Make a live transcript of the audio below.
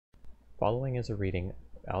Following is a reading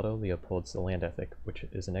of Aldo Leopold's The Land Ethic, which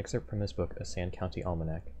is an excerpt from his book, A Sand County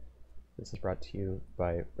Almanac. This is brought to you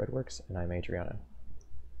by Breadworks, and I'm Adriana.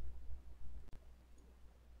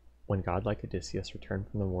 When godlike Odysseus returned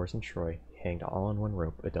from the wars in Troy, he hanged all on one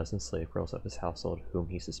rope a dozen slave girls of his household whom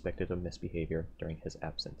he suspected of misbehavior during his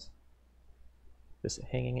absence. This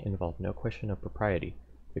hanging involved no question of propriety.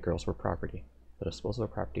 The girls were property. The disposal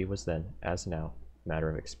of property was then, as now, a matter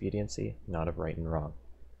of expediency, not of right and wrong.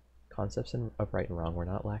 Concepts of right and wrong were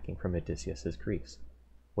not lacking from Odysseus's Greece.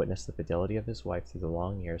 Witness the fidelity of his wife through the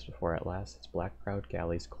long years before at last his black-prowed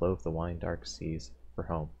galleys clove the wine-dark seas for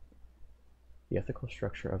home. The ethical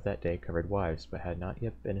structure of that day covered wives, but had not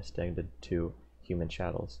yet been extended to human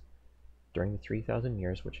chattels. During the 3,000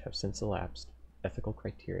 years which have since elapsed, ethical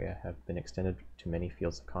criteria have been extended to many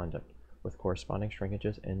fields of conduct, with corresponding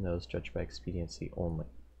shrinkages in those judged by expediency only.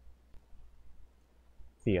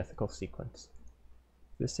 The ethical sequence.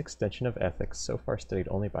 This extension of ethics, so far studied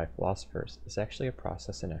only by philosophers, is actually a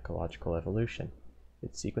process in ecological evolution.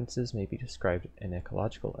 Its sequences may be described in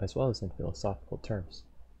ecological as well as in philosophical terms.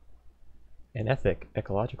 An ethic,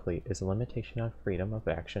 ecologically, is a limitation on freedom of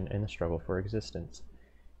action in the struggle for existence.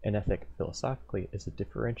 An ethic, philosophically, is a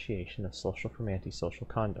differentiation of social from antisocial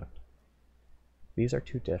conduct. These are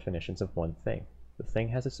two definitions of one thing. The thing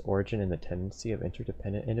has its origin in the tendency of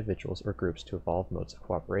interdependent individuals or groups to evolve modes of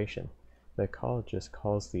cooperation. The ecologist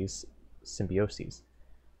calls these symbioses.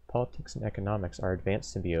 Politics and economics are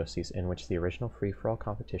advanced symbioses in which the original free-for-all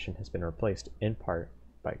competition has been replaced, in part,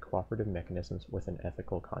 by cooperative mechanisms with an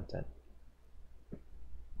ethical content.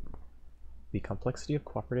 The complexity of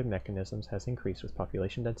cooperative mechanisms has increased with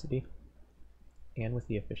population density and with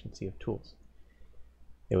the efficiency of tools.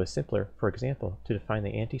 It was simpler, for example, to define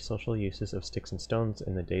the antisocial uses of sticks and stones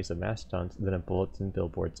in the days of mastodons than of bullets and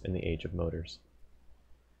billboards in the age of motors.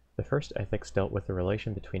 The first ethics dealt with the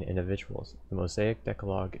relation between individuals. The Mosaic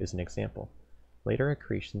Decalogue is an example. Later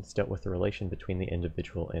accretions dealt with the relation between the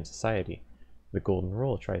individual and society. The Golden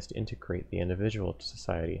Rule tries to integrate the individual to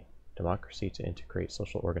society, democracy to integrate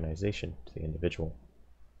social organization to the individual.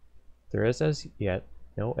 There is as yet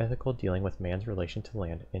no ethical dealing with man's relation to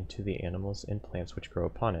land and to the animals and plants which grow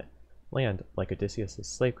upon it. Land, like Odysseus's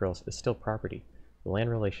slave girls, is still property. The land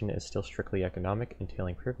relation is still strictly economic,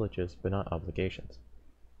 entailing privileges but not obligations.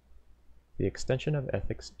 The extension of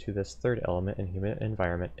ethics to this third element in human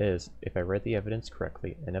environment is, if I read the evidence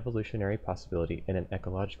correctly, an evolutionary possibility and an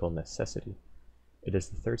ecological necessity. It is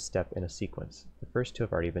the third step in a sequence. The first two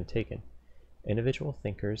have already been taken. Individual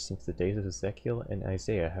thinkers since the days of Ezekiel and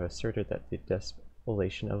Isaiah have asserted that the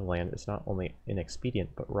desolation of land is not only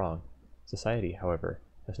inexpedient but wrong. Society, however,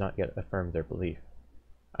 has not yet affirmed their belief.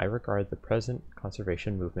 I regard the present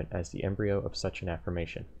conservation movement as the embryo of such an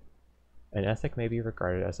affirmation. An ethic may be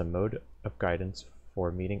regarded as a mode of guidance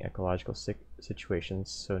for meeting ecological situations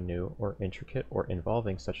so new or intricate or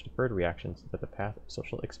involving such deferred reactions that the path of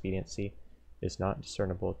social expediency is not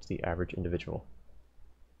discernible to the average individual.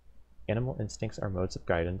 Animal instincts are modes of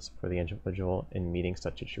guidance for the individual in meeting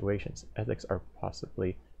such situations. Ethics are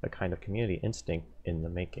possibly a kind of community instinct in the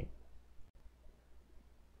making.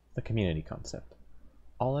 The community concept.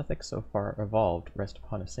 All ethics so far evolved rest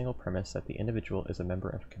upon a single premise that the individual is a member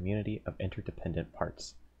of a community of interdependent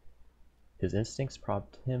parts. His instincts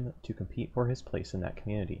prompt him to compete for his place in that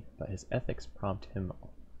community, but his ethics prompt him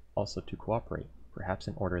also to cooperate, perhaps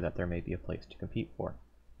in order that there may be a place to compete for.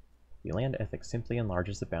 The land ethic simply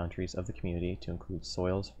enlarges the boundaries of the community to include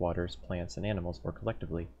soils, waters, plants, and animals, or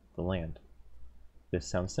collectively, the land. This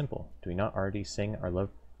sounds simple. Do we not already sing our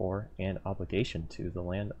love for and obligation to the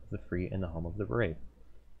land of the free and the home of the brave?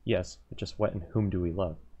 Yes, but just what and whom do we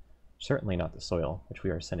love? Certainly not the soil, which we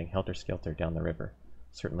are sending helter-skelter down the river.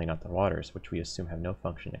 Certainly not the waters, which we assume have no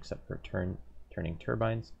function except for turning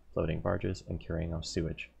turbines, floating barges, and carrying off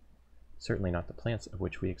sewage. Certainly not the plants, of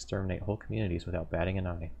which we exterminate whole communities without batting an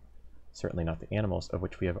eye. Certainly not the animals, of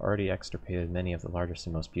which we have already extirpated many of the largest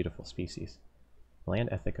and most beautiful species. The land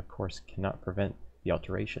ethic, of course, cannot prevent the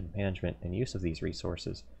alteration, management, and use of these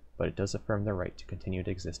resources, but it does affirm their right to continued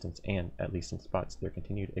existence and, at least in spots, their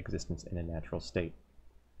continued existence in a natural state.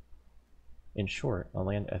 In short, a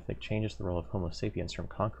land ethic changes the role of Homo sapiens from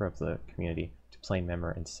conqueror of the community to plain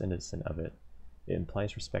member and citizen of it. It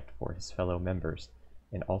implies respect for his fellow members,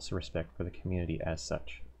 and also respect for the community as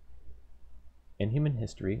such. In human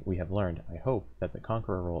history, we have learned, I hope, that the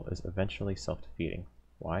conqueror role is eventually self-defeating.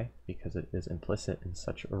 Why? Because it is implicit in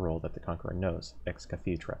such a role that the conqueror knows, ex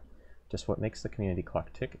cathedra, just what makes the community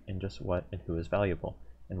clock tick, and just what and who is valuable,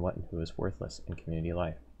 and what and who is worthless in community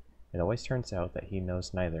life. It always turns out that he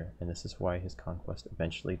knows neither, and this is why his conquests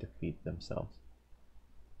eventually defeat themselves.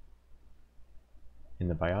 In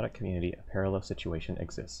the biotic community, a parallel situation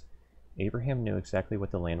exists. Abraham knew exactly what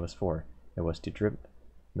the land was for. It was to drip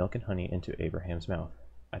milk and honey into Abraham's mouth.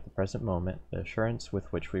 At the present moment, the assurance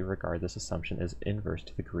with which we regard this assumption is inverse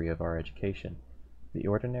to the degree of our education. The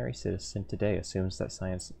ordinary citizen today assumes that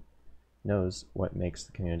science knows what makes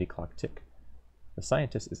the community clock tick. The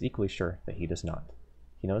scientist is equally sure that he does not.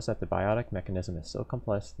 He knows that the biotic mechanism is so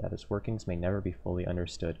complex that its workings may never be fully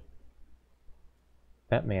understood.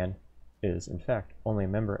 That man is, in fact, only a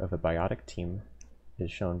member of a biotic team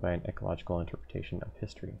is shown by an ecological interpretation of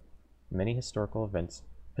history. Many historical events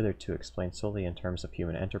hitherto explained solely in terms of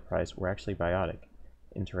human enterprise were actually biotic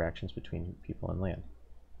interactions between people and land.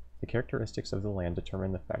 The characteristics of the land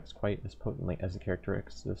determine the facts quite as potently as the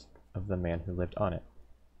characteristics of the man who lived on it.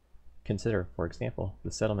 Consider, for example,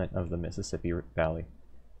 the settlement of the Mississippi Valley.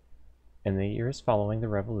 In the years following the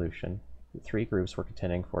Revolution, the three groups were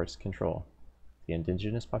contending for its control: the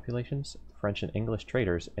indigenous populations, the French and English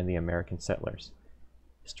traders, and the American settlers.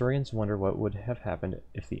 Historians wonder what would have happened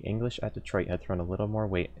if the English at Detroit had thrown a little more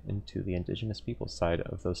weight into the indigenous people's side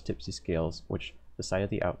of those tipsy scales which decided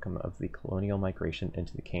the outcome of the colonial migration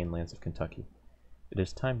into the cane lands of Kentucky. It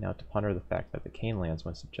is time now to ponder the fact that the cane lands,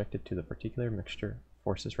 when subjected to the particular mixture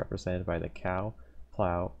forces represented by the cow,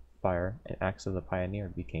 plow, fire, and axe of the pioneer,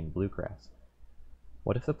 became bluegrass.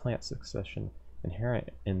 What if the plant succession inherent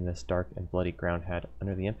in this dark and bloody ground had,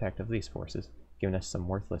 under the impact of these forces, given us some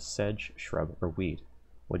worthless sedge, shrub, or weed?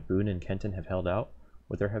 Would Boone and Kenton have held out?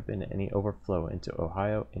 Would there have been any overflow into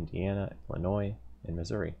Ohio, Indiana, Illinois, and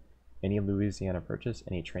Missouri? Any Louisiana Purchase,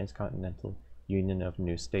 any transcontinental union of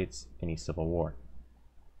new states, any civil war?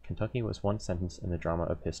 Kentucky was one sentence in the drama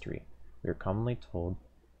of history. We are commonly told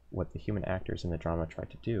what the human actors in the drama tried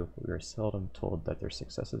to do, but we are seldom told that their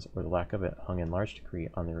successes or the lack of it hung in large degree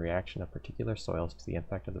on the reaction of particular soils to the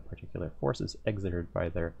impact of the particular forces exerted by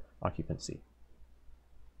their occupancy.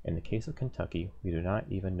 In the case of Kentucky, we do not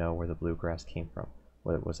even know where the bluegrass came from,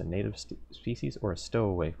 whether it was a native species or a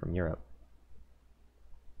stowaway from Europe.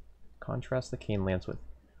 Contrast the cane lands with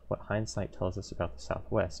what hindsight tells us about the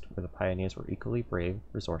Southwest, where the pioneers were equally brave,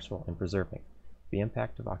 resourceful, and preserving. The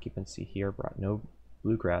impact of occupancy here brought no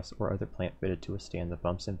bluegrass or other plant fitted to withstand the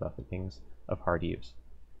bumps and buffetings of hard use.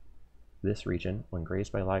 This region, when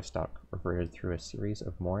grazed by livestock, reverted through a series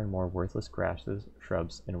of more and more worthless grasses,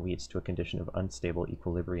 shrubs, and weeds to a condition of unstable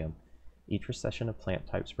equilibrium. Each recession of plant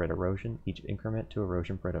types bred erosion, each increment to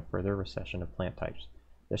erosion bred a further recession of plant types.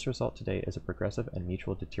 This result today is a progressive and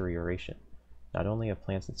mutual deterioration, not only of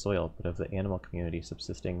plants and soil, but of the animal community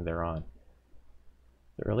subsisting thereon.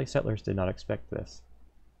 The early settlers did not expect this.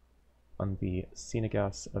 On the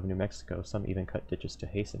Cienegas of New Mexico, some even cut ditches to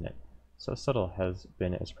hasten it. So subtle has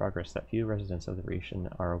been its progress that few residents of the region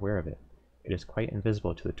are aware of it. It is quite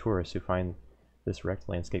invisible to the tourists who find this wrecked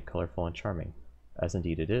landscape colorful and charming, as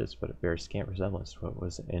indeed it is, but it bears scant resemblance to what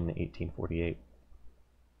was in 1848.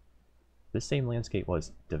 This same landscape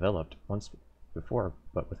was developed once before,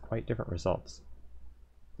 but with quite different results.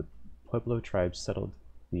 The Pueblo tribes settled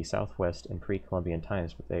the Southwest in pre-Columbian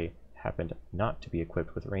times, but they happened not to be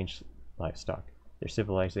equipped with range livestock. Their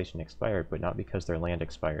civilization expired, but not because their land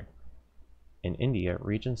expired. In India,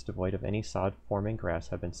 regions devoid of any sod-forming grass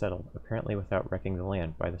have been settled, apparently without wrecking the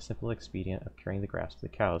land, by the simple expedient of carrying the grass to the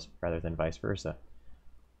cows, rather than vice versa.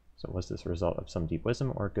 So was this a result of some deep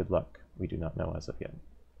wisdom or good luck? We do not know as of yet.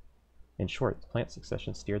 In short, the plant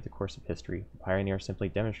succession steered the course of history. The pioneer simply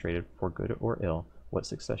demonstrated, for good or ill, what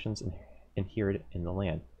successions inhered in the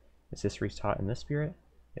land. Is history taught in this spirit?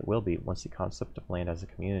 It will be, once the concept of land as a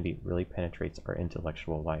community really penetrates our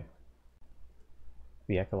intellectual life.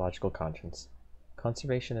 The ecological conscience.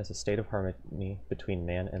 Conservation is a state of harmony between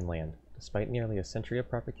man and land. Despite nearly a century of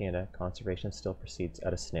propaganda, conservation still proceeds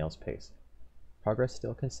at a snail's pace. Progress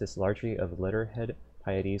still consists largely of letterhead,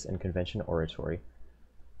 pieties, and convention oratory.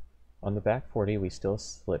 On the back 40, we still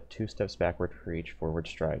slip 2 steps backward for each forward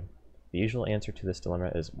stride. The usual answer to this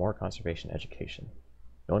dilemma is more conservation education.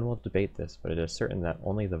 No one will debate this, but it is certain that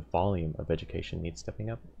only the volume of education needs stepping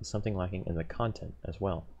up, with something lacking in the content as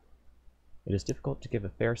well. It is difficult to give a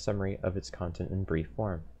fair summary of its content in brief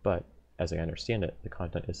form, but, as I understand it, the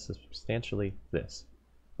content is substantially this: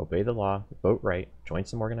 obey the law, vote right, join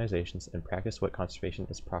some organizations, and practice what conservation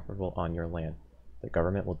is profitable on your land. The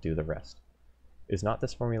government will do the rest. Is not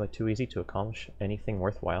this formula too easy to accomplish anything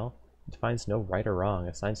worthwhile? It defines no right or wrong,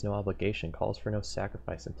 assigns no obligation, calls for no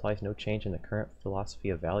sacrifice, implies no change in the current philosophy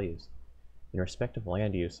of values. In respect of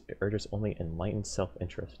land use, it urges only enlightened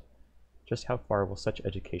self-interest. Just how far will such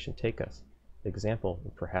education take us? The example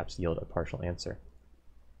will perhaps yield a partial answer.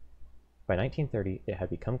 By 1930, it had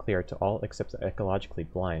become clear to all except the ecologically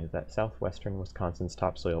blind that southwestern Wisconsin's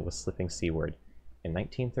topsoil was slipping seaward. In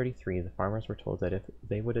 1933, the farmers were told that if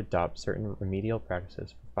they would adopt certain remedial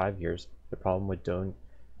practices for 5 years, the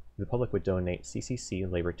public would donate CCC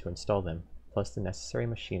labor to install them, plus the necessary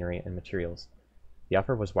machinery and materials. The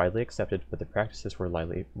offer was widely accepted, but the practices were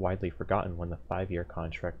widely forgotten when the 5-year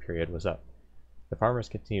contract period was up. The farmers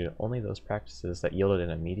continued only those practices that yielded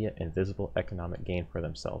an immediate and visible economic gain for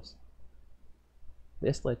themselves.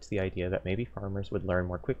 This led to the idea that maybe farmers would learn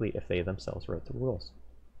more quickly if they themselves wrote the rules.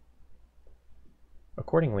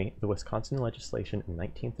 Accordingly, the Wisconsin legislation in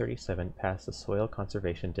 1937 passed the Soil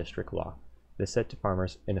Conservation District Law. This said to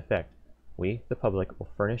farmers, in effect, "We, the public, will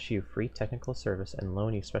furnish you free technical service and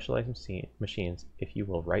loan you specialized machines if you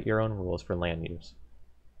will write your own rules for land use.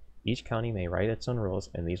 Each county may write its own rules,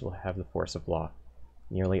 and these will have the force of law."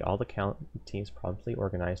 Nearly all the counties promptly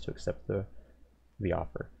organized to accept the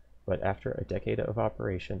offer, but after a decade of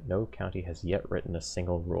operation, no county has yet written a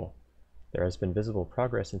single rule. There has been visible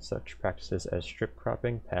progress in such practices as strip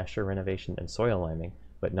cropping, pasture renovation, and soil liming,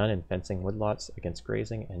 but none in fencing woodlots against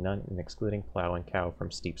grazing, and none in excluding plow and cow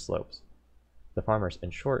from steep slopes. The farmers,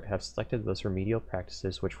 in short, have selected those remedial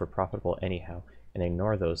practices which were profitable anyhow, and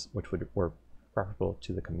ignore those which were profitable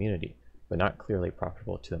to the community, but not clearly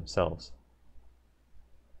profitable to themselves.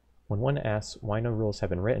 When one asks why no rules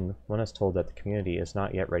have been written, one is told that the community is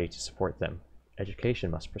not yet ready to support them.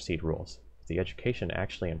 Education must precede rules. The education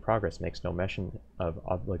actually in progress makes no mention of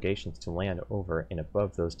obligations to land over and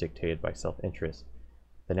above those dictated by self-interest.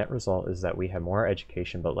 The net result is that we have more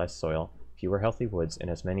education but less soil, fewer healthy woods, and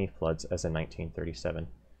as many floods as in 1937.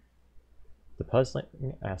 The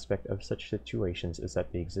puzzling aspect of such situations is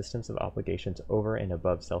that the existence of obligations over and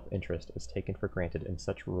above self-interest is taken for granted in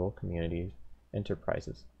such rural community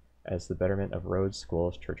enterprises as the betterment of roads,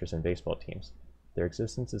 schools, churches, and baseball teams. Their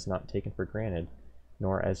existence is not taken for granted,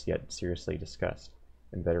 nor as yet seriously discussed,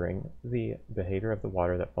 in bettering the behavior of the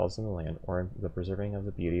water that falls in the land, or in the preserving of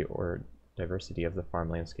the beauty or diversity of the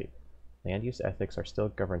farm landscape. Land use ethics are still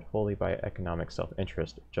governed wholly by economic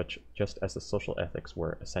self-interest, just as the social ethics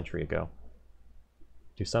were a century ago.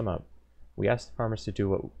 To sum up, we asked the farmers to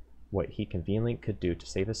do what he conveniently could do to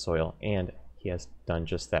save his soil, and he has done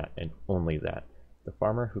just that, and only that. The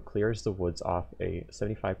farmer who clears the woods off a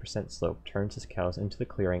 75% slope, turns his cows into the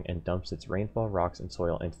clearing, and dumps its rainfall, rocks, and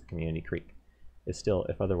soil into the community creek, is still,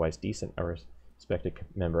 if otherwise decent, a respected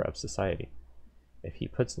member of society. If he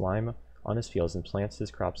puts lime on his fields and plants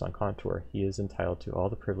his crops on contour, he is entitled to all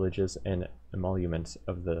the privileges and emoluments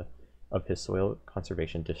of his soil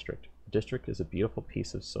conservation district. The district is a beautiful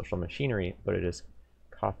piece of social machinery, but it is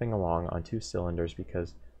coughing along on two cylinders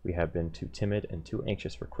because we have been too timid and too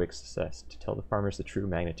anxious for quick success to tell the farmers the true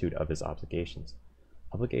magnitude of his obligations.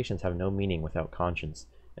 Obligations have no meaning without conscience,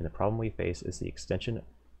 and the problem we face is the extension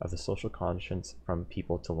of the social conscience from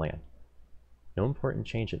people to land. No important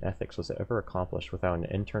change in ethics was ever accomplished without an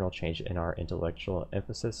internal change in our intellectual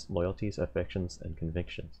emphasis, loyalties, affections, and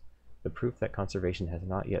convictions. The proof that conservation has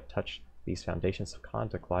not yet touched these foundations of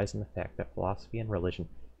conduct lies in the fact that philosophy and religion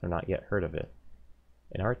have not yet heard of it.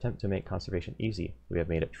 In our attempt to make conservation easy, we have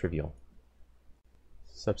made it trivial.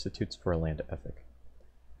 Substitutes for a land ethic.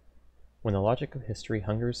 When the logic of history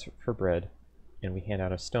hungers for bread, and we hand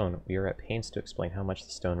out a stone, we are at pains to explain how much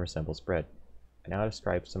the stone resembles bread. I now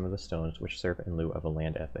describe some of the stones which serve in lieu of a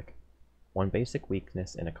land ethic. One basic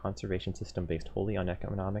weakness in a conservation system based wholly on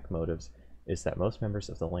economic motives is that most members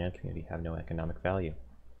of the land community have no economic value.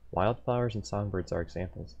 Wildflowers and songbirds are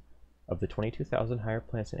examples. Of the 22,000 higher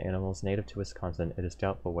plants and animals native to Wisconsin, it is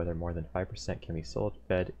doubtful whether more than 5% can be sold,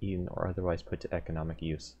 fed, eaten, or otherwise put to economic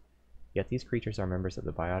use. Yet these creatures are members of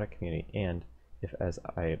the biotic community, and, if as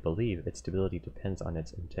I believe its stability depends on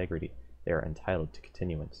its integrity, they are entitled to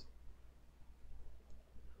continuance.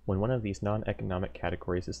 When one of these non-economic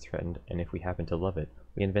categories is threatened, and if we happen to love it,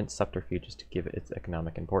 we invent subterfuges to give it its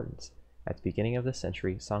economic importance. At the beginning of the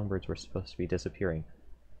century, songbirds were supposed to be disappearing.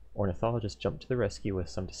 Ornithologists jumped to the rescue with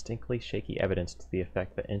some distinctly shaky evidence to the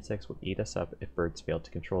effect that insects would eat us up if birds failed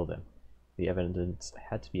to control them. The evidence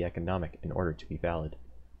had to be economic in order to be valid.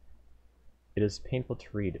 It is painful to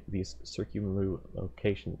read these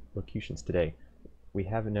circumlocutions today. We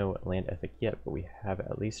have no land ethic yet, but we have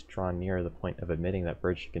at least drawn near the point of admitting that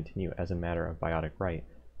birds should continue as a matter of biotic right,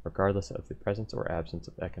 regardless of the presence or absence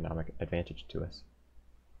of economic advantage to us.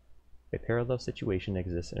 A parallel situation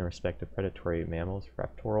exists in respect of predatory mammals,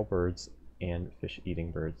 raptorial birds, and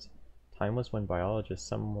fish-eating birds. Time was when biologists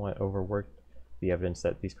somewhat overworked the evidence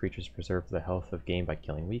that these creatures preserve the health of game by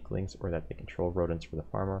killing weaklings, or that they control rodents for the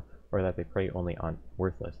farmer, or that they prey only on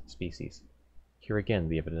worthless species. Here again,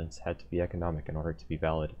 the evidence had to be economic in order to be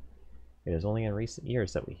valid. It is only in recent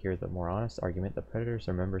years that we hear the more honest argument that predators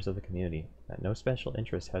are members of the community, that no special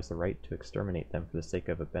interest has the right to exterminate them for the sake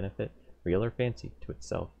of a benefit, real or fancy, to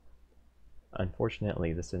itself.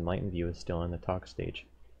 Unfortunately, this enlightened view is still in the talk stage.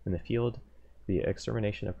 In the field, the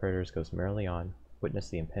extermination of predators goes merrily on. Witness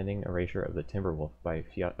the impending erasure of the timber wolf by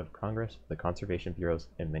fiat of Congress, the conservation bureaus,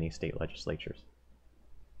 and many state legislatures.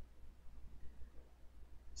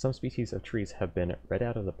 Some species of trees have been read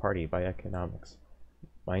out of the party by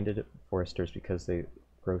economics-minded foresters because they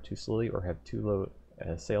grow too slowly or have too low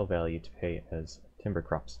a sale value to pay as timber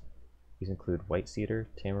crops. These include white cedar,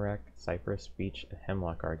 tamarack, cypress, beech, and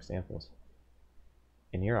hemlock are examples.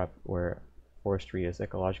 In Europe, where forestry is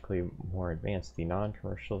ecologically more advanced, the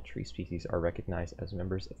non-commercial tree species are recognized as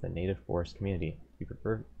members of the native forest community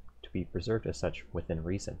to be preserved as such within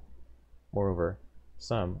reason. Moreover,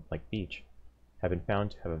 some, like beech, have been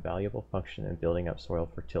found to have a valuable function in building up soil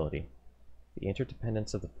fertility. The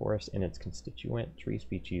interdependence of the forest and its constituent tree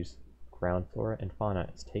species, ground flora and fauna,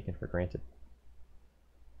 is taken for granted.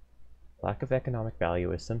 Lack of economic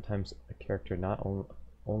value is sometimes a character not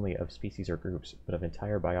only of species or groups, but of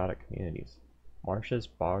entire biotic communities. Marshes,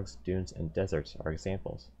 bogs, dunes, and deserts are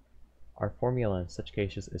examples. Our formula in such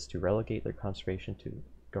cases is to relegate their conservation to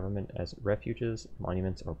government as refuges,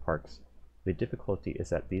 monuments, or parks. The difficulty is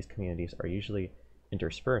that these communities are usually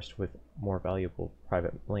interspersed with more valuable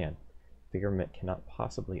private land. The government cannot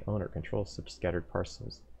possibly own or control such scattered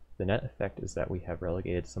parcels. The net effect is that we have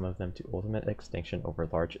relegated some of them to ultimate extinction over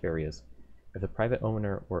large areas. If the private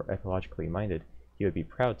owner were ecologically minded, he would be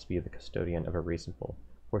proud to be the custodian of a reasonable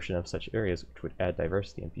portion of such areas, which would add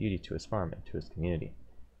diversity and beauty to his farm and to his community.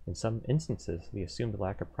 In some instances, the assumed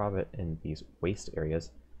lack of profit in these waste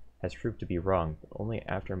areas has proved to be wrong, but only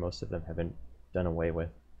after most of them have been done away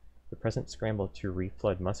with. The present scramble to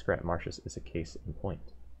reflood muskrat marshes is a case in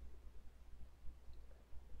point.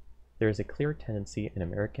 There is a clear tendency in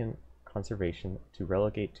American conservation to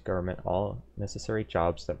relegate to government all necessary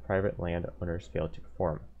jobs that private land owners fail to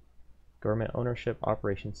perform. Government ownership,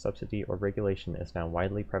 operation, subsidy, or regulation is now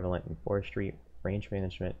widely prevalent in forestry, range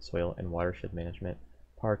management, soil and watershed management,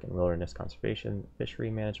 park and wilderness conservation,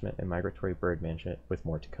 fishery management, and migratory bird management, with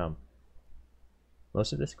more to come.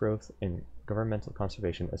 Most of this growth in governmental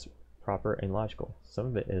conservation is proper and logical. Some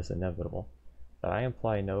of it is inevitable. That I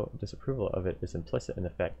imply no disapproval of it is implicit in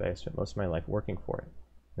the fact that I have spent most of my life working for it.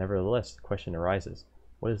 Nevertheless, the question arises,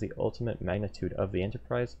 what is the ultimate magnitude of the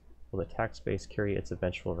enterprise? Will the tax base carry its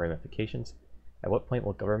eventual ramifications? At what point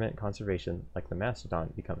will government conservation, like the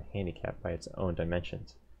mastodon, become handicapped by its own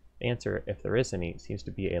dimensions? The answer, if there is any, seems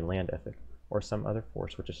to be a land ethic, or some other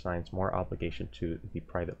force which assigns more obligation to the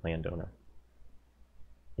private landowner.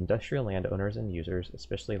 Industrial landowners and users,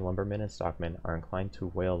 especially lumbermen and stockmen, are inclined to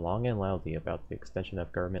wail long and loudly about the extension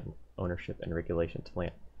of government ownership and regulation to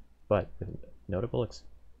land, but, with notable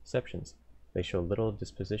exceptions, they show little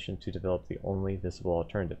disposition to develop the only visible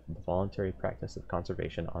alternative, the voluntary practice of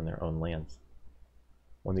conservation on their own lands.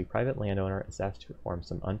 When the private landowner is asked to perform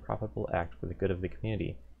some unprofitable act for the good of the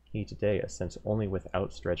community, he today assents only with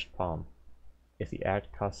outstretched palm. If the act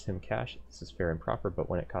costs him cash, this is fair and proper, but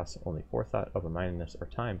when it costs only forethought, open-mindedness, or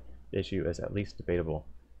time, the issue is at least debatable.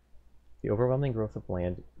 The overwhelming growth of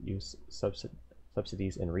land use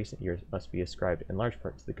subsidies in recent years must be ascribed in large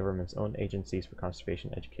part to the government's own agencies for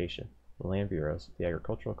conservation education, the land bureaus, the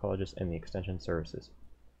agricultural colleges, and the extension services.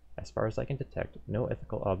 As far as I can detect, no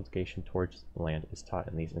ethical obligation towards the land is taught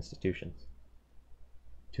in these institutions.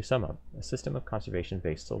 To sum up, a system of conservation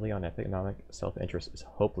based solely on economic self-interest is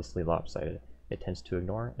hopelessly lopsided. It tends to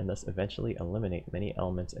ignore and thus eventually eliminate many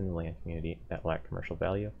elements in the land community that lack commercial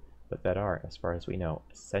value, but that are, as far as we know,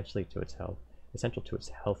 essential to its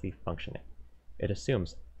healthy functioning. It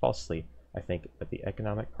assumes, falsely, I think, that the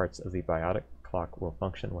economic parts of the biotic clock will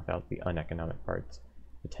function without the uneconomic parts.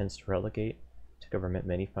 It tends to relegate to government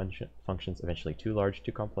many functions eventually too large,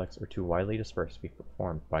 too complex, or too widely dispersed to be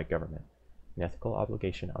performed by government. An ethical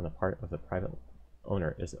obligation on the part of the private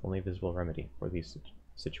owner is the only visible remedy for these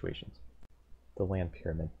situations. The land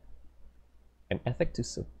pyramid. An ethic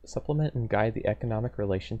to supplement and guide the economic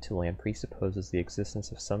relation to land presupposes the existence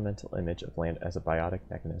of some mental image of land as a biotic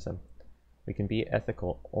mechanism. We can be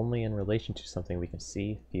ethical only in relation to something we can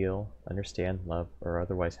see, feel, understand, love, or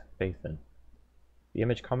otherwise have faith in. The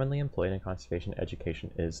image commonly employed in conservation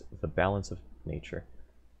education is the balance of nature.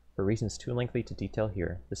 For reasons too lengthy to detail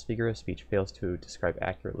here, this figure of speech fails to describe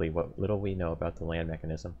accurately what little we know about the land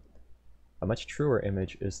mechanism. A much truer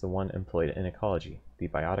image is the one employed in ecology, the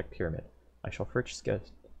biotic pyramid. I shall first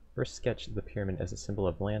sketch the pyramid as a symbol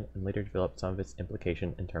of land and later develop some of its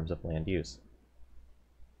implication in terms of land use.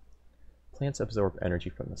 Plants absorb energy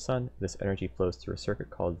from the sun. This energy flows through a circuit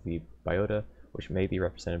called the biota, which may be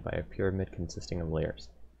represented by a pyramid consisting of layers.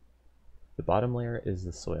 The bottom layer is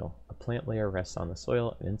the soil. A plant layer rests on the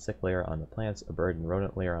soil, an insect layer on the plants, a bird and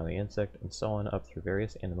rodent layer on the insect, and so on up through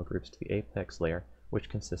various animal groups to the apex layer, which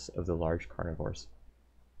consists of the large carnivores.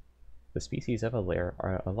 The species of a layer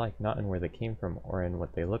are alike not in where they came from or in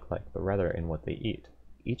what they look like, but rather in what they eat.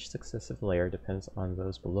 Each successive layer depends on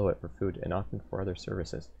those below it for food and often for other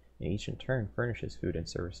services, and each in turn furnishes food and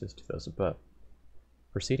services to those above.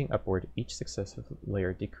 Proceeding upward, each successive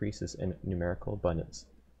layer decreases in numerical abundance.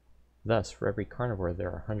 Thus, for every carnivore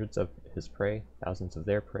there are hundreds of his prey, thousands of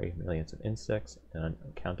their prey, millions of insects, and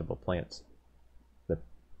uncountable plants. The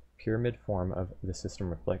pyramid form of the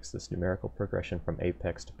system reflects this numerical progression from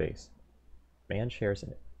apex to base. Man shares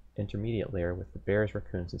an intermediate layer with the bears,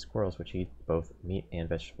 raccoons, and squirrels, which eat both meat and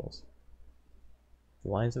vegetables. The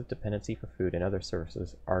lines of dependency for food and other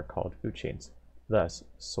services are called food chains. Thus,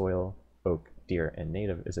 soil, oak, deer, and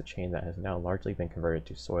native is a chain that has now largely been converted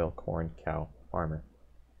to soil, corn, cow, farmer.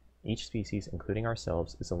 Each species, including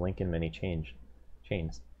ourselves, is a link in many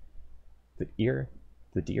chains. The deer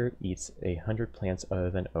eats 100 plants other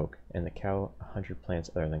than oak, and the cow 100 plants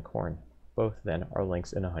other than corn. Both, then, are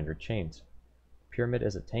links in 100 chains. The pyramid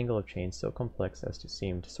is a tangle of chains so complex as to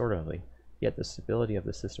seem disorderly, yet the stability of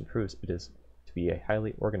the system proves it is to be a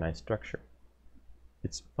highly organized structure.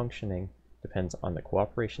 Its functioning depends on the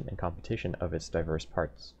cooperation and competition of its diverse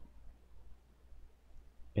parts.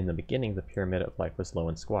 In the beginning, the pyramid of life was low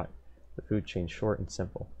and squat, the food chain short and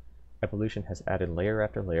simple. Evolution has added layer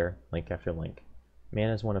after layer, link after link.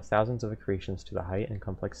 Man is one of thousands of creations to the height and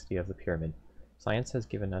complexity of the pyramid. Science has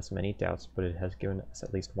given us many doubts, but it has given us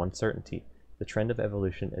at least one certainty. The trend of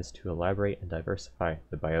evolution is to elaborate and diversify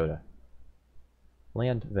the biota.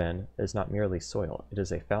 Land, then, is not merely soil. It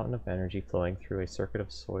is a fountain of energy flowing through a circuit of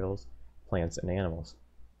soils, plants, and animals.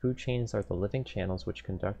 Food chains are the living channels which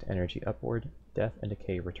conduct energy upward. Death and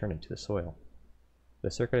decay return it to the soil. The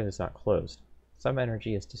circuit is not closed. Some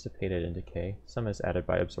energy is dissipated in decay, some is added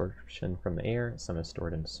by absorption from the air, some is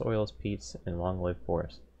stored in soils, peats, and long-lived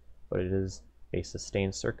forests. But it is a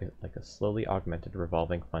sustained circuit, like a slowly augmented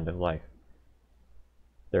revolving fund of life.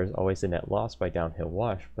 There is always a net loss by downhill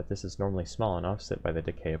wash, but this is normally small and offset by the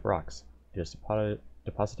decay of rocks. It is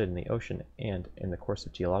deposited in the ocean and, in the course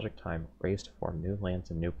of geologic time, raised to form new lands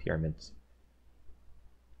and new pyramids.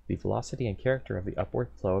 The velocity and character of the upward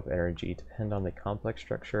flow of energy depend on the complex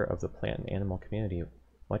structure of the plant and animal community,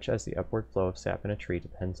 much as the upward flow of sap in a tree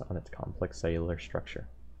depends on its complex cellular structure.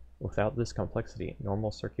 Without this complexity,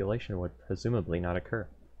 normal circulation would presumably not occur.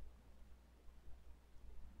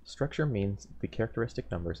 Structure means the characteristic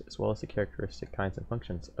numbers as well as the characteristic kinds and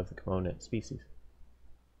functions of the component species.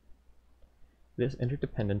 This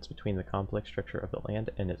interdependence between the complex structure of the land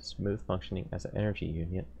and its smooth functioning as an energy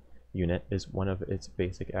unit is one of its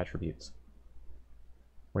basic attributes.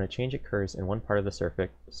 When a change occurs in one part of the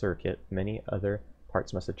circuit, many other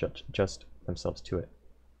parts must adjust themselves to it.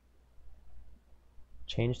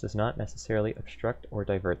 Change does not necessarily obstruct or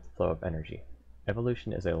divert the flow of energy.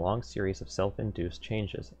 Evolution is a long series of self-induced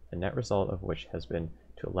changes, the net result of which has been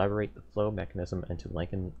to elaborate the flow mechanism and to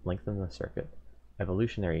lengthen the circuit.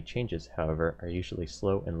 Evolutionary changes, however, are usually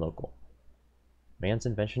slow and local. Man's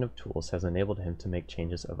invention of tools has enabled him to make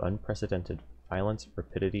changes of unprecedented violence,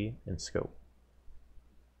 rapidity, and scope.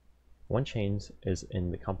 One change is in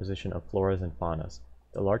the composition of floras and faunas.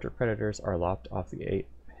 The larger predators are lopped off the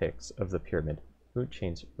apex of the pyramid. Food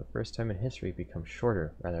chains, for the first time in history, become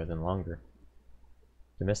shorter rather than longer.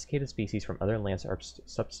 Domesticated species from other lands are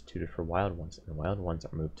substituted for wild ones, and wild ones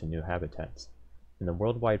are moved to new habitats. In the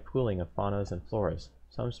worldwide pooling of faunas and floras,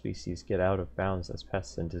 some species get out of bounds as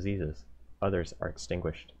pests and diseases. Others are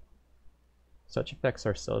extinguished. Such effects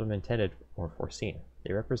are seldom intended or foreseen.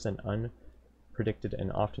 They represent unpredicted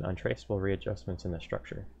and often untraceable readjustments in the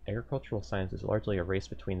structure. Agricultural science is largely a race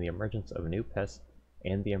between the emergence of new pests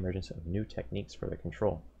and the emergence of new techniques for their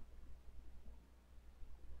control.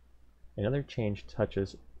 Another change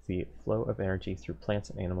touches the flow of energy through plants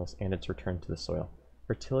and animals and its return to the soil.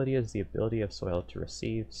 Fertility is the ability of soil to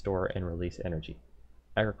receive, store, and release energy.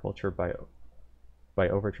 Agriculture by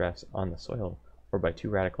overdrafts on the soil, or by too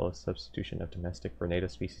radical a substitution of domestic for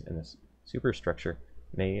native species in the superstructure,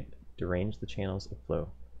 may derange the channels of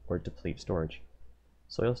flow or deplete storage.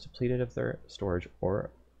 Soils depleted of their storage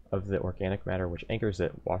or of the organic matter which anchors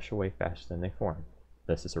it wash away faster than they form.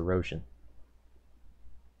 This is erosion.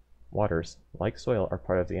 Waters, like soil, are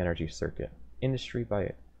part of the energy circuit. Industry,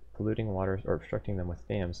 by polluting waters or obstructing them with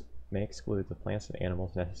dams, may exclude the plants and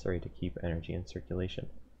animals necessary to keep energy in circulation.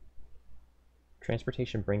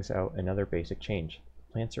 Transportation brings out another basic change.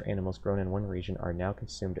 Plants or animals grown in one region are now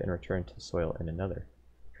consumed and returned to the soil in another.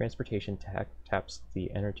 Transportation taps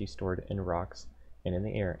the energy stored in rocks and in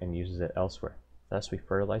the air and uses it elsewhere. Thus, we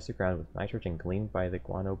fertilize the ground with nitrogen gleaned by the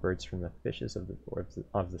guano birds from the fishes of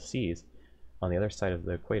the seas on the other side of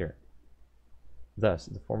the equator. Thus,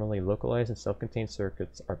 the formerly localized and self-contained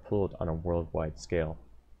circuits are pooled on a worldwide scale.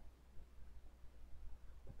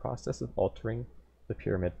 The process of altering the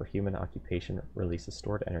pyramid for human occupation releases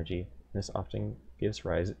stored energy, and this often gives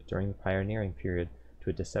rise, during the pioneering period, to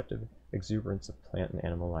a deceptive exuberance of plant and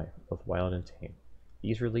animal life, both wild and tame.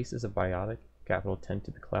 These releases of biotic capital tend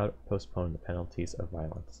to cloud or postpone the penalties of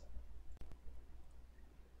violence.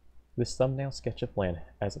 This thumbnail sketch of land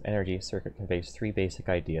as an energy circuit conveys three basic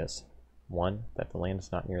ideas. 1. That the land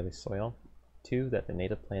is not merely soil. 2. That the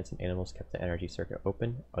native plants and animals kept the energy circuit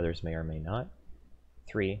open, others may or may not.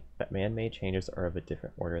 3. That man-made changes are of a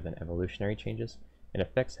different order than evolutionary changes, and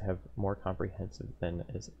effects have more comprehensive than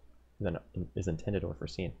is intended or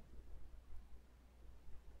foreseen.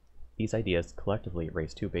 These ideas collectively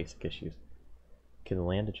raise two basic issues. Can the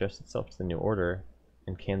land adjust itself to the new order,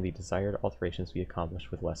 and can the desired alterations be accomplished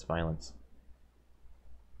with less violence?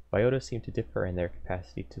 Biotas seem to differ in their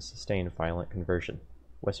capacity to sustain violent conversion.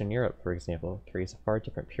 Western Europe, for example, carries a far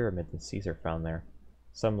different pyramid than Caesar found there.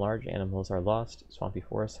 Some large animals are lost, swampy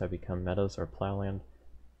forests have become meadows or plowland,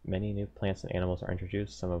 many new plants and animals are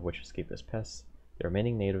introduced, some of which escape as pests. The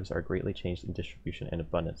remaining natives are greatly changed in distribution and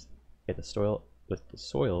abundance, yet the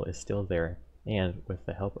soil is still there, and, with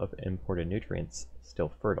the help of imported nutrients,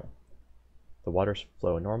 still fertile. The waters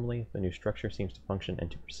flow normally, the new structure seems to function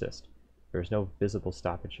and to persist. There is no visible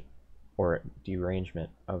stoppage or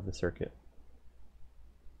derangement of the circuit.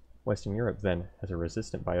 Western Europe, then, has a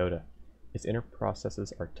resistant biota. Its inner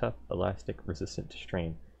processes are tough, elastic, resistant to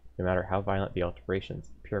strain. No matter how violent the alterations,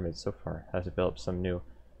 the pyramid so far has developed some new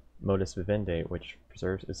modus vivendi which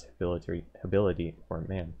preserves its hability for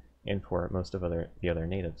man and for most of the other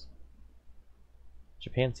natives.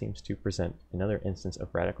 Japan seems to present another instance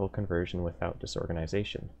of radical conversion without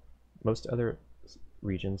disorganization. Most other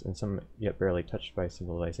regions, and some yet barely touched by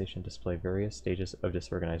civilization, display various stages of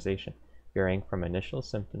disorganization, varying from initial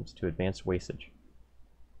symptoms to advanced wastage.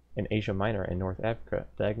 In Asia Minor and North Africa,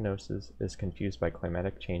 diagnosis is confused by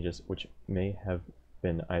climatic changes which may have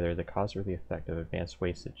been either the cause or the effect of advanced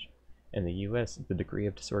wastage. In the U.S., the degree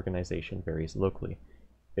of disorganization varies locally.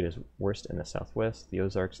 It is worst in the Southwest, the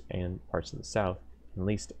Ozarks, and parts of the South, and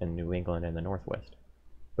least in New England and the Northwest.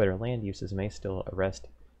 Better land uses may still arrest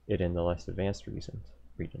it in the less advanced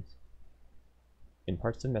regions. In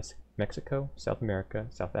parts of Mexico, South America,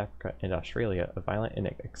 South Africa, and Australia, a violent and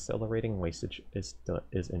accelerating wastage is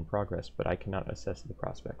in progress, but I cannot assess the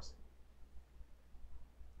prospects.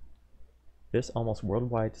 This almost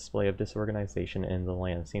worldwide display of disorganization in the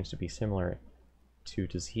land seems to be similar to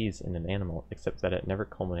disease in an animal, except that it never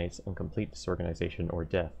culminates in complete disorganization or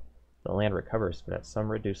death. The land recovers, but at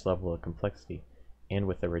some reduced level of complexity, and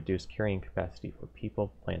with a reduced carrying capacity for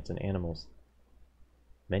people, plants, and animals.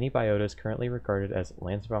 Many biotas currently regarded as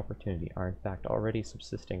lands of opportunity are in fact already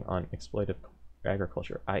subsisting on exploitive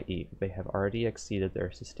agriculture, i.e., they have already exceeded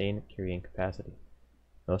their sustained carrying capacity.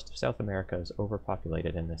 Most of South America is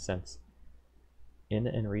overpopulated in this sense. In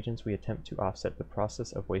regions we attempt to offset the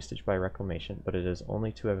process of wastage by reclamation, but it is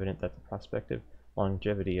only too evident that the prospective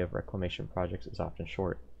longevity of reclamation projects is often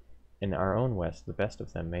short. In our own West, the best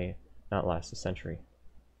of them may not last a century.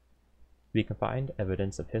 The combined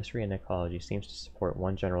evidence of history and ecology seems to support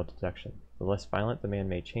one general deduction. The less violent the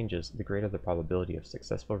man-made changes, the greater the probability of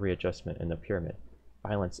successful readjustment in the pyramid.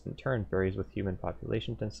 Violence, in turn, varies with human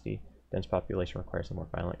population density. Dense population requires a more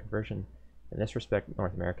violent conversion. In this respect,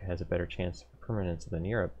 North America has a better chance for permanence than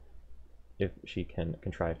Europe if she can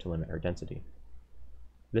contrive to limit her density.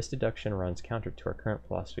 This deduction runs counter to our current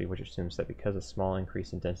philosophy, which assumes that because a small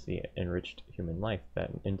increase in density enriched human life, that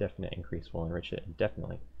an indefinite increase will enrich it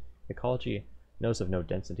indefinitely. Ecology knows of no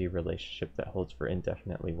density relationship that holds for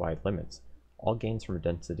indefinitely wide limits. All gains from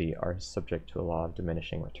density are subject to a law of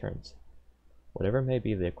diminishing returns. Whatever may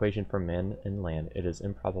be the equation for men and land, it is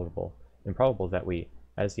improbable that we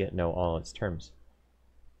as yet know all its terms.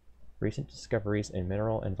 Recent discoveries in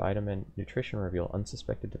mineral and vitamin nutrition reveal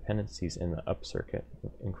unsuspected dependencies in the up circuit.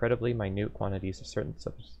 Incredibly minute quantities of certain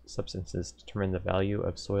substances determine the value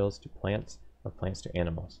of soils to plants, of plants to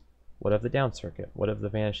animals. What of the down circuit? What of the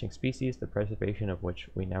vanishing species, the preservation of which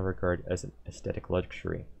we now regard as an aesthetic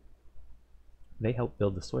luxury? They help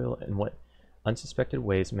build the soil. In what unsuspected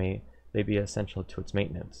ways may they be essential to its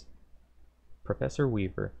maintenance? Professor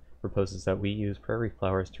Weaver proposes that we use prairie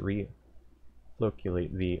flowers to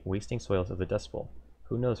reflocculate the wasting soils of the Dust Bowl.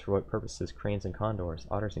 Who knows for what purposes cranes and condors,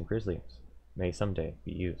 otters and grizzlies may someday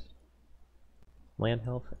be used. Land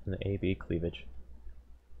health and the A-B cleavage.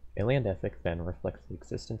 A land ethic, then, reflects the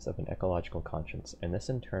existence of an ecological conscience, and this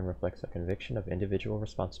in turn reflects a conviction of individual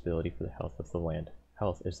responsibility for the health of the land.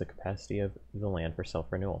 Health is the capacity of the land for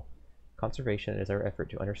self-renewal. Conservation is our effort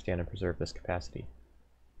to understand and preserve this capacity.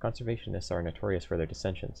 Conservationists are notorious for their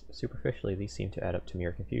dissensions. Superficially, these seem to add up to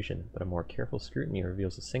mere confusion, but a more careful scrutiny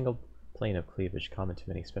reveals a single plane of cleavage common to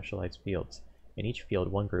many specialized fields. In each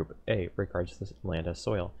field, one group, A, regards the land as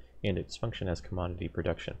soil and its function as commodity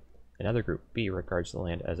production. Another group, B, regards the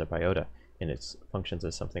land as a biota and its functions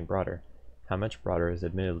as something broader. How much broader is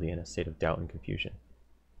admittedly in a state of doubt and confusion.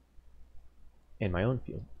 In my own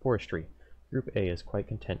field, forestry, Group A is quite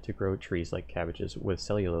content to grow trees like cabbages with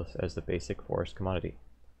cellulose as the basic forest commodity.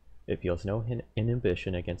 It feels no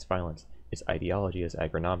inhibition against violence. Its ideology is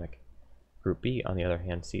agronomic. Group B, on the other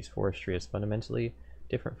hand, sees forestry as fundamentally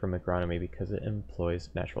different from agronomy because it employs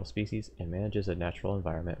natural species and manages a natural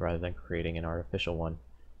environment rather than creating an artificial one.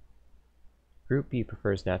 Group B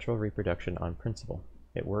prefers natural reproduction on principle.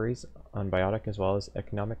 It worries on biotic as well as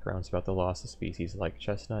economic grounds about the loss of species like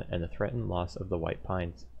chestnut and the threatened loss of the white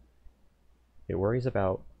pines. It worries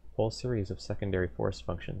about a whole series of secondary forest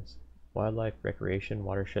functions: wildlife, recreation,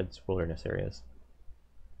 watersheds, wilderness areas.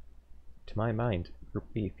 To my mind, Group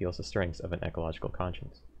B feels the strengths of an ecological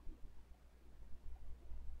conscience.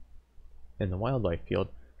 In the wildlife field,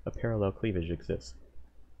 a parallel cleavage exists.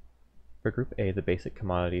 For Group A, the basic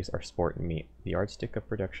commodities are sport and meat. The yardstick of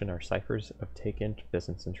production are ciphers of take-in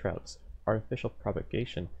pheasants and trouts. Artificial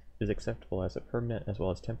propagation is acceptable as a permanent as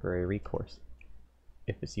well as temporary recourse,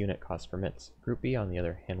 if its unit cost permits. Group B, on the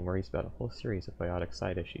other hand, worries about a whole series of biotic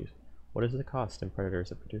side issues. What is the cost and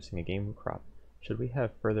predators of producing a game crop? Should we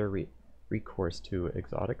have further recourse to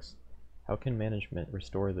exotics? How can management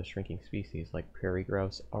restore the shrinking species like prairie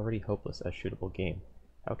grouse, already hopeless as shootable game?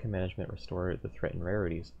 How can management restore the threatened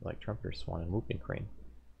rarities like trumpeter swan and whooping crane?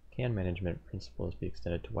 Can management principles be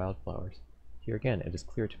extended to wildflowers? Here again, it is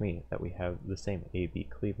clear to me that we have the same A-B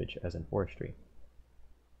cleavage as in forestry.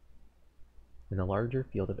 In the larger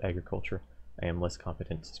field of agriculture, I am less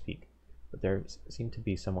competent to speak, but there seem to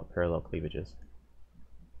be somewhat parallel cleavages.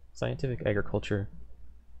 Scientific agriculture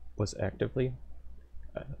was actively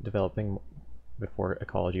developing before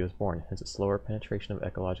ecology was born, hence a slower penetration of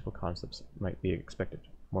ecological concepts might be expected.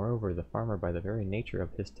 Moreover, the farmer, by the very nature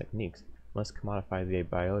of his techniques, must commodify the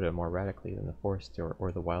biota more radically than the forester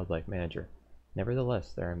or the wildlife manager.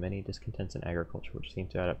 Nevertheless, there are many discontents in agriculture which seem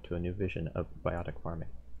to add up to a new vision of biotic farming.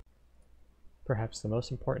 Perhaps the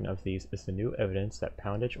most important of these is the new evidence that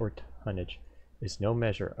poundage or tonnage is no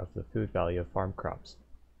measure of the food value of farm crops.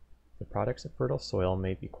 The products of fertile soil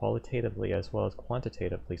may be qualitatively as well as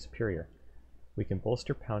quantitatively superior. We can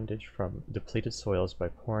bolster poundage from depleted soils by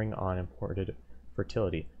pouring on imported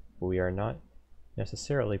fertility, but we are not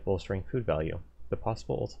necessarily bolstering food value. The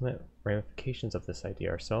possible ultimate ramifications of this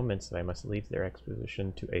idea are so immense that I must leave their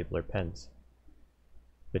exposition to abler pens.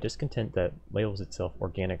 The discontent that labels itself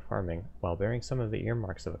organic farming, while bearing some of the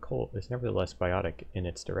earmarks of a cult, is nevertheless biotic in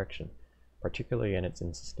its direction, particularly in its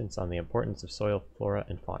insistence on the importance of soil, flora,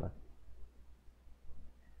 and fauna.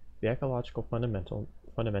 The ecological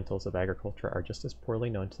fundamentals of agriculture are just as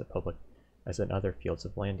poorly known to the public as in other fields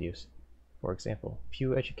of land use. For example,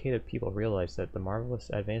 few educated people realize that the marvelous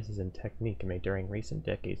advances in technique made during recent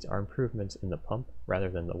decades are improvements in the pump rather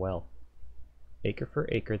than the well. Acre for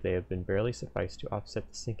acre, they have been barely sufficed to offset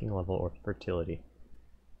the sinking level of fertility.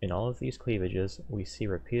 In all of these cleavages, we see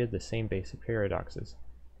repeated the same basic paradoxes: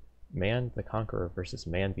 man the conqueror versus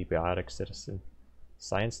man the biotic citizen,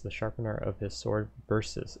 science the sharpener of his sword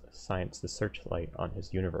versus science the searchlight on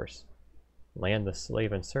his universe, land the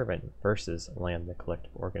slave and servant versus land the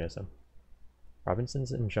collective organism.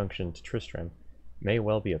 Robinson's injunction to Tristram may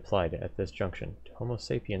well be applied at this junction to Homo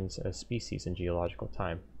sapiens as species in geological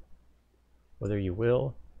time. Whether you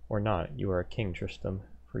will or not, you are a king, Tristram,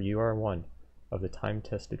 for you are one of the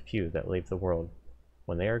time-tested few that leave the world.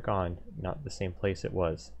 When they are gone, not the same place it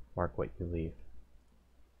was. Mark what you leave.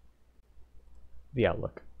 The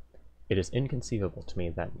outlook. It is inconceivable to me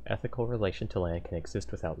that an ethical relation to land can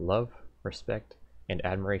exist without love, respect, and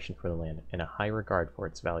admiration for the land, and a high regard for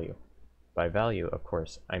its value. By value, of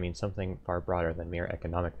course, I mean something far broader than mere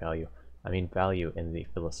economic value. I mean value in the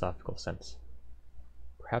philosophical sense.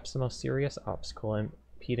 Perhaps the most serious obstacle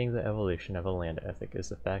impeding the evolution of a land ethic is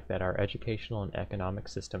the fact that our educational and economic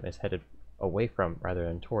system is headed away from, rather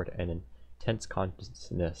than toward, an intense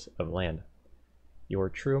consciousness of land. Your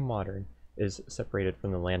true modern is separated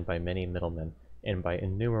from the land by many middlemen and by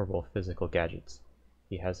innumerable physical gadgets.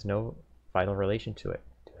 He has no vital relation to it.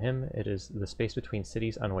 To him, it is the space between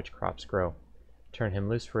cities on which crops grow. Turn him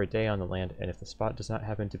loose for a day on the land, and if the spot does not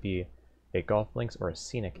happen to be a golf links or a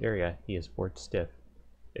scenic area, he is bored stiff.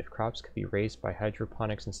 If crops could be raised by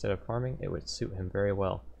hydroponics instead of farming, it would suit him very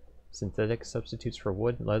well. Synthetic substitutes for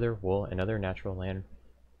wood, leather, wool, and other natural land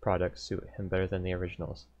products suit him better than the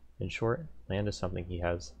originals. In short, land is something he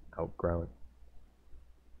has outgrown.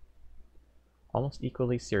 Almost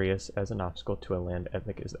equally serious as an obstacle to a land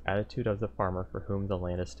ethic is the attitude of the farmer for whom the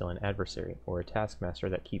land is still an adversary, or a taskmaster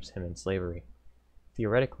that keeps him in slavery.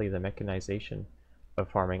 Theoretically, the mechanization of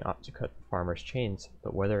farming ought to cut the farmer's chains,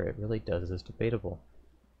 but whether it really does is debatable.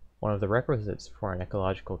 One of the requisites for an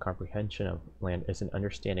ecological comprehension of land is an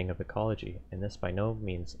understanding of ecology, and this by no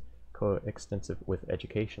means coextensive with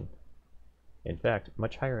education. In fact,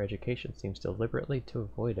 much higher education seems deliberately to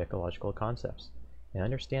avoid ecological concepts. An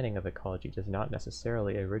understanding of ecology does not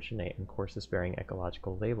necessarily originate in courses bearing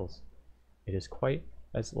ecological labels. It is quite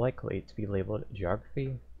as likely to be labeled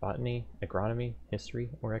geography, botany, agronomy, history,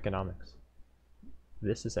 or economics.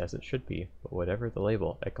 This is as it should be, but whatever the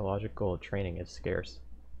label, ecological training is scarce.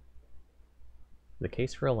 The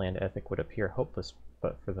case for a land ethic would appear hopeless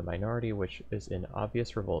but for the minority which is in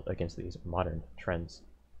obvious revolt against these modern trends.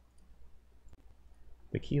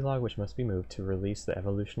 The key law which must be moved to release the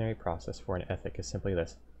evolutionary process for an ethic is simply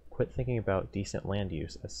this: quit thinking about decent land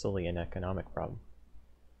use as solely an economic problem.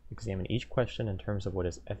 Examine each question in terms of what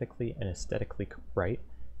is ethically and aesthetically right,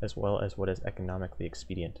 as well as what is economically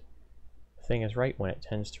expedient. A thing is right when it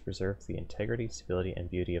tends to preserve the integrity, stability, and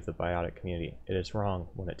beauty of the biotic community. It is wrong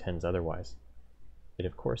when it tends otherwise. It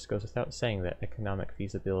of course goes without saying that economic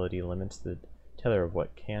feasibility limits the tether of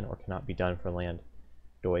what can or cannot be done for land.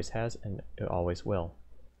 It always has, and it always will.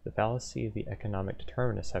 The fallacy the economic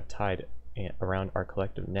determinists have tied around our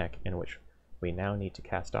collective neck, and which we now need to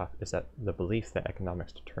cast off, is that the belief that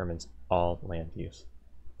economics determines all land use.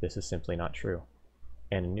 This is simply not true.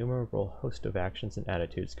 An innumerable host of actions and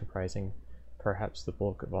attitudes comprising perhaps the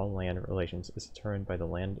bulk of all land relations is determined by the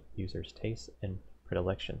land user's tastes and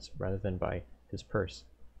predilections rather than by his purse.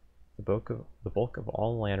 The bulk of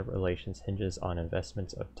all land relations hinges on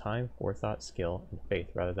investments of time, forethought, skill, and faith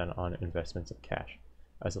rather than on investments of cash.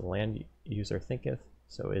 As the land user thinketh,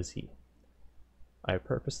 so is he. I have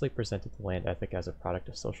purposely presented the land ethic as a product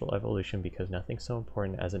of social evolution because nothing so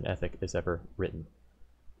important as an ethic is ever written.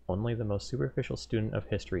 Only the most superficial student of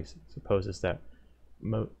history supposes that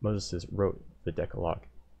Moses wrote the Decalogue.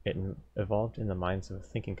 It evolved in the minds of a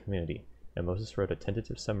thinking community, and Moses wrote a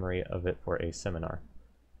tentative summary of it for a seminar.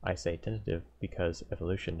 I say tentative because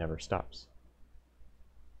evolution never stops.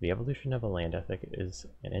 The evolution of a land ethic is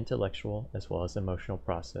an intellectual as well as emotional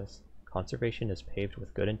process. Conservation is paved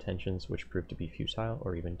with good intentions which prove to be futile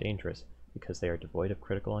or even dangerous because they are devoid of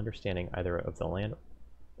critical understanding either of the land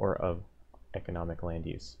or of economic land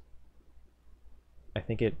use. I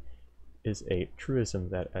think it is a truism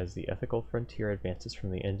that as the ethical frontier advances from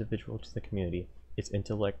the individual to the community, its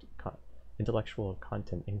intellectual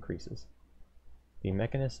content increases. The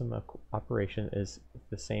mechanism of operation is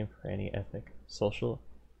the same for any ethic: social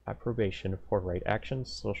approbation for right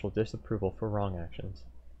actions, social disapproval for wrong actions.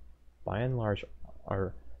 By and large,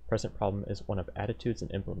 our present problem is one of attitudes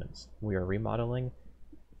and implements. We are remodeling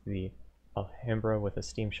the Alhambra with a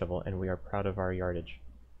steam shovel, and we are proud of our yardage.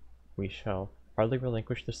 We shall hardly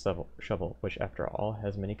relinquish the shovel, which after all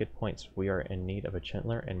has many good points. We are in need of a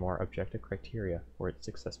gentler and more objective criteria for its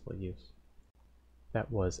successful use. That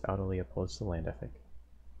was Aldo Leopold's The Land Ethic.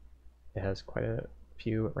 It has quite a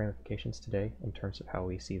few ramifications today in terms of how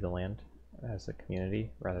we see the land as a community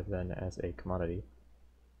rather than as a commodity.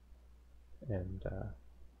 And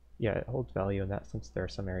yeah, it holds value in that sense. There are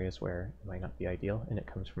some areas where it might not be ideal, and it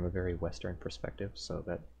comes from a very Western perspective, so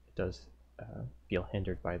that it does feel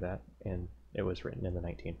hindered by that, and it was written in the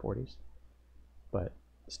 1940s. But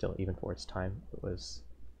still, even for its time, it was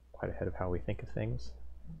quite ahead of how we think of things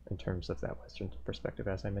in terms of that Western perspective,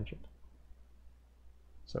 as I mentioned.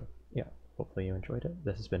 So yeah, hopefully you enjoyed it.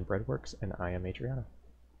 This has been Breadworks, and I am Adriana.